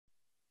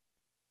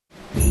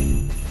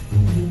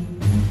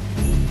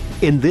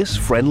In this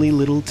friendly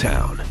little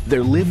town,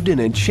 there lived an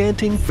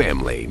enchanting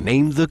family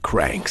named the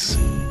Cranks.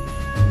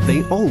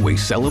 They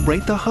always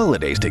celebrate the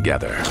holidays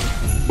together.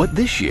 But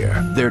this year,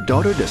 their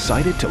daughter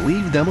decided to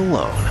leave them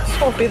alone.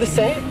 This won't be the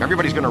same.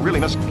 Everybody's gonna really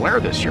miss Blair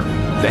this year.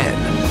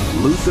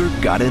 Then, Luther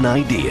got an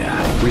idea.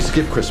 We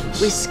skip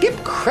Christmas. We skip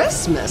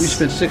Christmas? We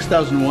spent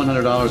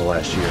 $6,100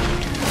 last year.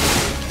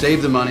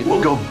 Save the money.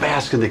 We'll go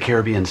bask in the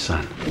Caribbean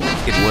sun.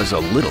 It was a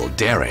little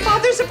daring. Oh,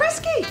 there's a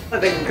brisky.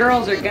 The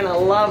girls are gonna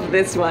love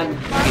this one.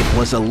 It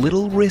was a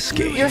little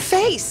risky. Your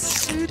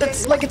face.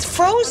 It's like it's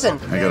frozen.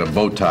 I got a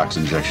Botox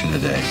injection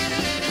today.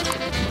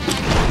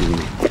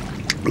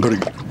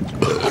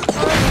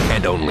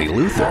 And only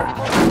Luther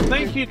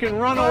Think you can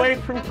run away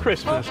from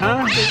Christmas,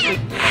 huh?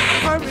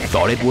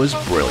 thought it was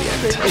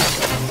brilliant.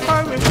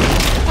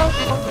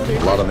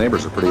 A lot of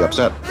neighbors are pretty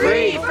upset.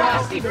 Free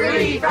Frosty,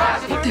 free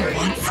Frosty. They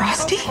want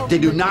Frosty? They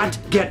do not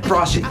get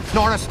frosty.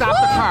 Nora, stop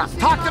the car.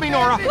 Talk to me,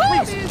 Nora,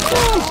 please.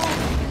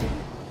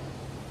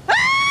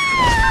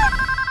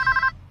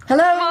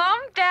 Hello? Mom,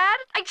 Dad,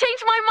 I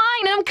changed my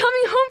mind and I'm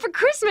coming home for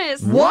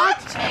Christmas. What?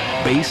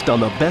 Based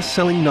on the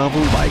best-selling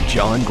novel by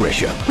John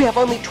Grisham. We have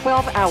only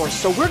 12 hours,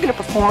 so we're gonna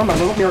perform a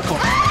little miracle.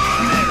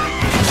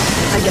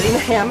 I'm getting the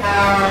ham.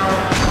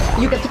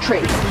 You get the tree.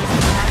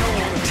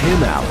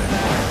 Tim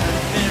Allen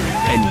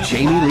and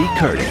Jamie Lee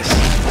Curtis.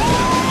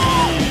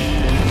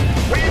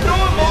 What are you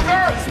doing,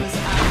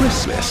 Booger?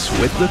 Christmas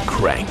with the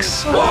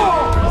Cranks.